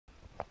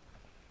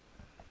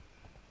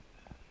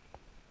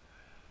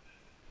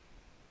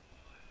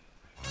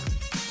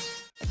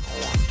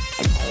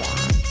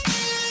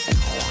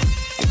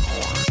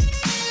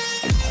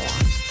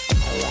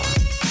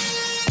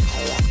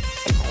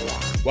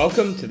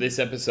Welcome to this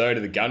episode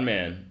of the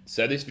Gunman.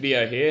 So this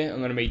video here, I'm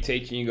going to be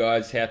teaching you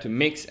guys how to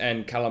mix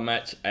and color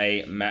match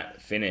a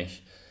matte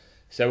finish.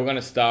 So we're going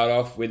to start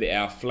off with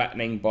our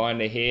flattening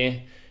binder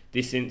here.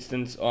 This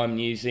instance I'm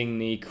using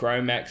the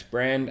Cromax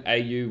brand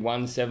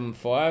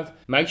AU175.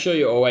 Make sure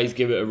you always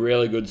give it a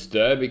really good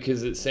stir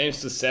because it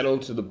seems to settle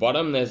to the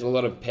bottom. There's a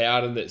lot of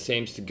powder that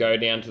seems to go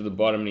down to the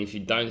bottom, and if you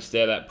don't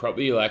stir that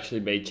properly, you'll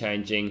actually be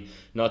changing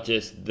not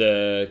just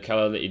the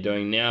color that you're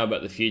doing now,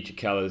 but the future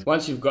colors.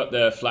 Once you've got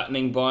the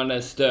flattening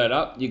binder stirred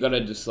up, you got to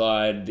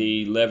decide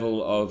the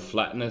level of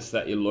flatness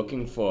that you're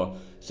looking for.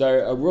 So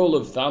a rule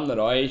of thumb that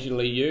I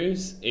usually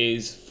use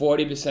is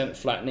 40%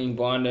 flattening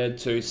binder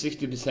to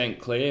 60%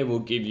 clear will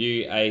give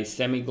you a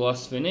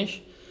semi-gloss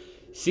finish.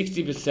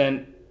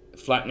 60%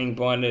 flattening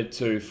binder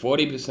to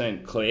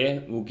 40%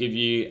 clear will give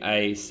you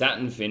a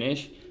satin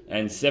finish,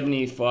 and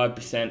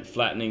 75%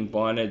 flattening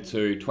binder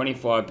to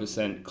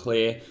 25%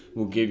 clear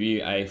will give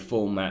you a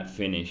full matte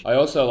finish. I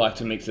also like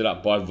to mix it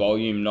up by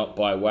volume, not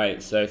by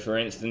weight. So for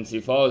instance,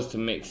 if I was to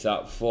mix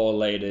up 4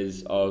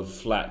 liters of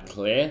flat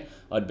clear,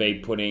 I'd be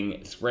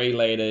putting 3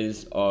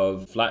 liters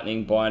of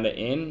flattening binder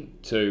in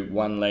to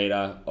 1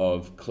 liter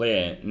of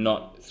clear,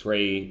 not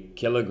 3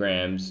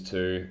 kilograms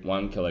to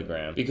 1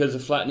 kilogram. Because the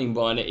flattening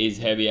binder is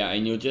heavier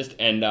and you'll just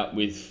end up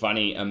with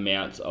funny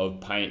amounts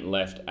of paint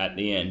left at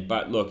the end.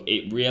 But look,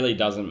 it really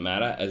doesn't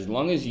matter as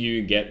long as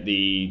you get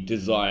the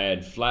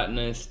desired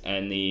flatness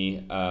and the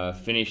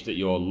finish that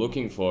you're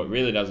looking for. It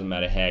really doesn't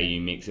matter how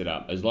you mix it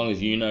up, as long as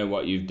you know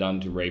what you've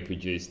done to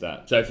reproduce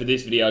that. So for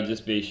this video, I'll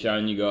just be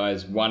showing you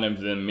guys one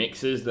of the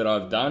mixes that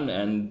I've done,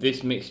 and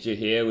this mixture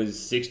here was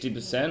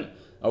 60%.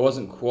 I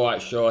wasn't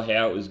quite sure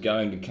how it was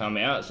going to come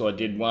out, so I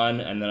did one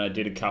and then I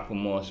did a couple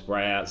more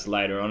spray outs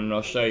later on, and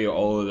I'll show you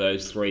all of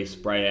those 3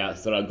 spray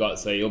outs that I got,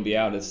 so you'll be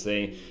able to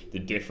see the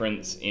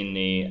difference in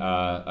the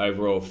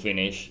overall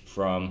finish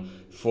from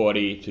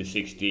 40 to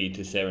 60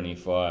 to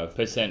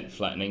 75%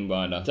 flattening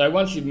binder. So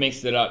once you've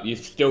mixed it up, you've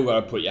still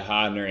got to put your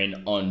hardener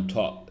in on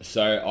top.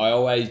 So I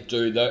always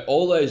do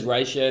all those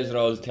ratios that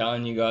I was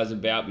telling you guys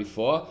about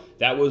before.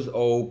 That was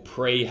all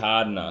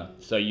pre-hardener.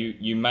 So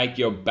you make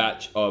your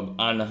batch of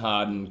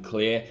unhardened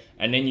clear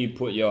and then you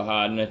put your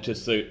hardener to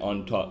suit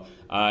on top.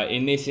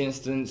 In this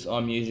instance,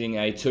 I'm using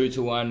a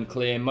 2-to-1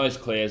 clear. Most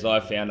clears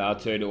I've found are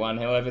 2-to-1.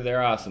 However,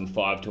 there are some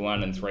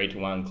 5-to-1 and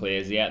 3-to-1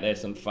 clears out there,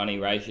 some funny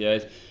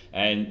ratios,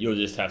 and you'll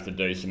just have to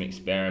do some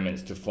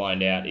experiments to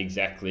find out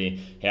exactly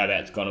how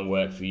that's going to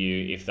work for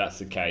you, if that's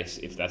the case,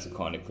 if that's the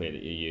kind of clear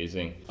that you're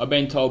using. I've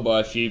been told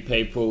by a few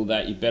people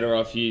that you're better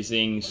off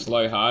using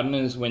slow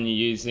hardeners when you're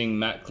using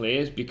matte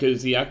clears,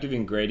 because the active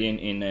ingredient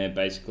in there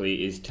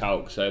basically is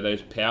talc. So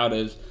those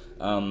powders,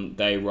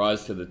 they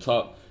rise to the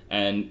top,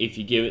 and if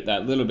you give it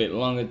that little bit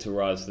longer to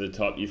rise to the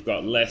top, you've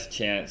got less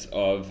chance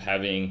of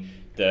having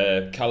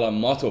the color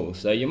mottle.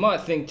 So you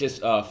might think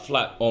just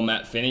flat or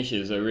matte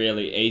finishes are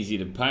really easy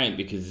to paint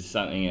because it's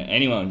something that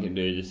anyone can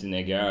do just in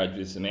their garage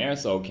with some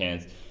aerosol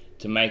cans.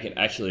 To make it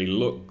actually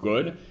look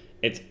good,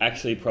 it's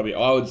actually probably,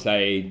 I would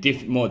say,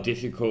 more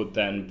difficult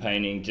than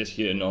painting just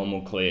your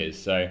normal clears.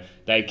 So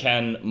they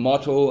can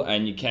mottle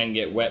and you can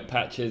get wet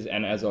patches,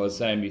 and as I was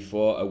saying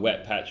before, a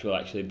wet patch will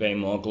actually be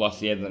more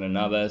glossier than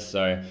another.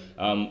 So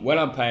when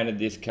I painted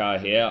this car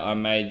here, I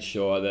made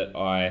sure that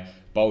I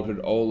bolted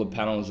all the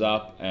panels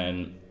up,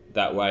 and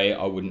that way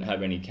I wouldn't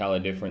have any color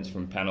difference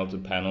from panel to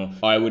panel.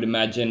 I would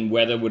imagine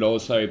weather would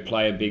also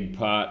play a big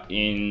part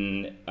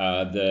in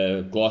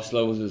the gloss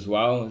levels as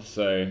well.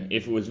 So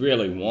if it was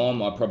really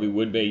warm, I probably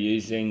would be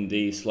using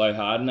the slow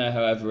hardener.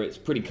 However, it's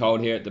pretty cold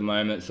here at the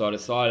moment, so I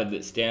decided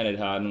that standard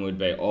hardener would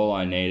be all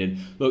I needed.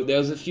 Look, there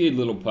was a few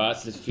little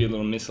parts, there's a few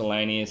little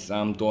miscellaneous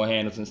door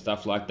handles and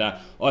stuff like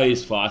that. I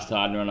used fast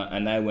hardener on it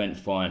and they went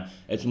fine.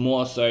 It's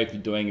more so if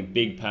you're doing a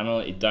big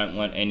panel, you don't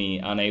want any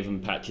uneven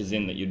patches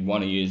in, that you'd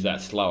want to use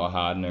that slower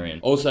hardener in.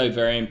 Also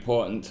very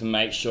important to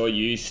make sure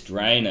you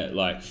strain it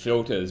like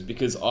filters,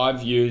 because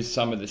I've used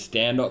some of the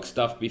Standox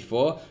stuff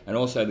before and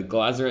also the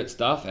Glazerate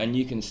stuff, and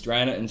you can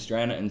strain it and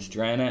strain it and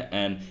strain it,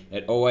 and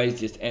it always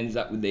just ends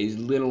up with these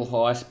little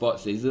high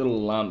spots, these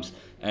little lumps,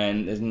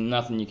 and there's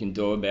nothing you can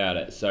do about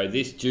it. So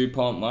this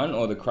DuPont one,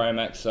 or the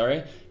Cromax,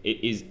 sorry,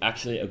 it is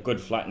actually a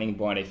good flattening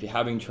binder. If you're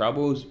having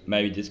troubles,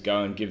 maybe just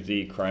go and give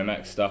the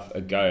Cromax stuff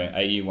a go,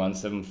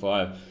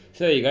 AU175.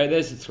 So there you go,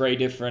 there's the 3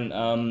 different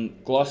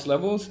gloss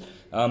levels.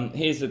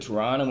 Here's the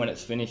Torana when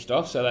it's finished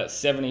off. So that's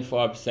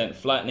 75%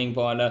 flattening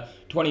binder,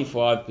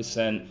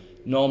 25%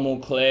 normal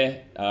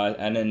clear,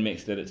 and then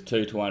mixed at its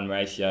 2-to-1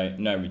 ratio,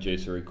 no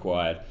reducer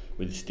required,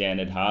 with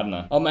standard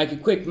hardener. I'll make a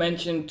quick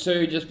mention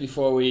too, just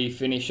before we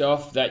finish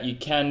off, that you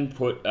can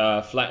put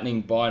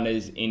flattening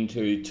binders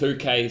into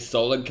 2K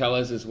solid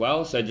colors as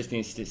well, so just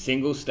in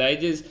single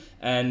stages,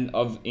 And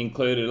I've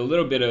included a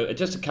little bit of,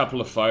 just a couple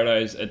of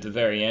photos at the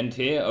very end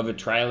here of a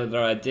trailer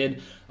that I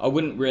did. I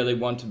wouldn't really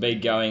want to be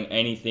going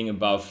anything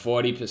above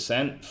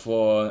 40%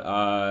 for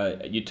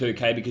your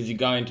 2K, because you're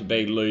going to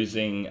be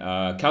losing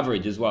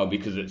coverage as well,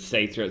 because it's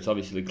see-through, it's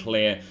obviously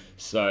clear.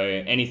 So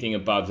anything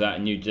above that,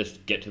 and you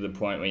just get to the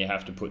point where you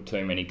have to put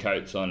too many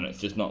coats on, it's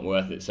just not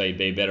worth it. So you'd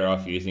be better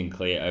off using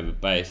clear over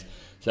base.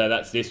 So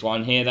that's this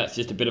one here. That's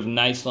just a bit of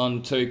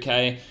Naslon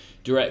 2K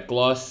direct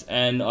gloss,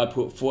 and I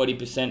put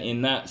 40%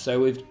 in that, so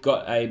we've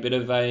got a bit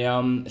of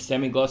a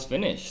semi-gloss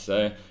finish.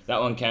 So that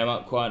one came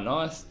up quite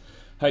nice.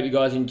 Hope you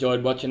guys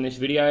enjoyed watching this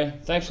video.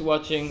 Thanks for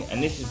watching,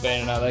 and this has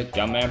been another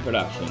Gunman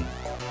production.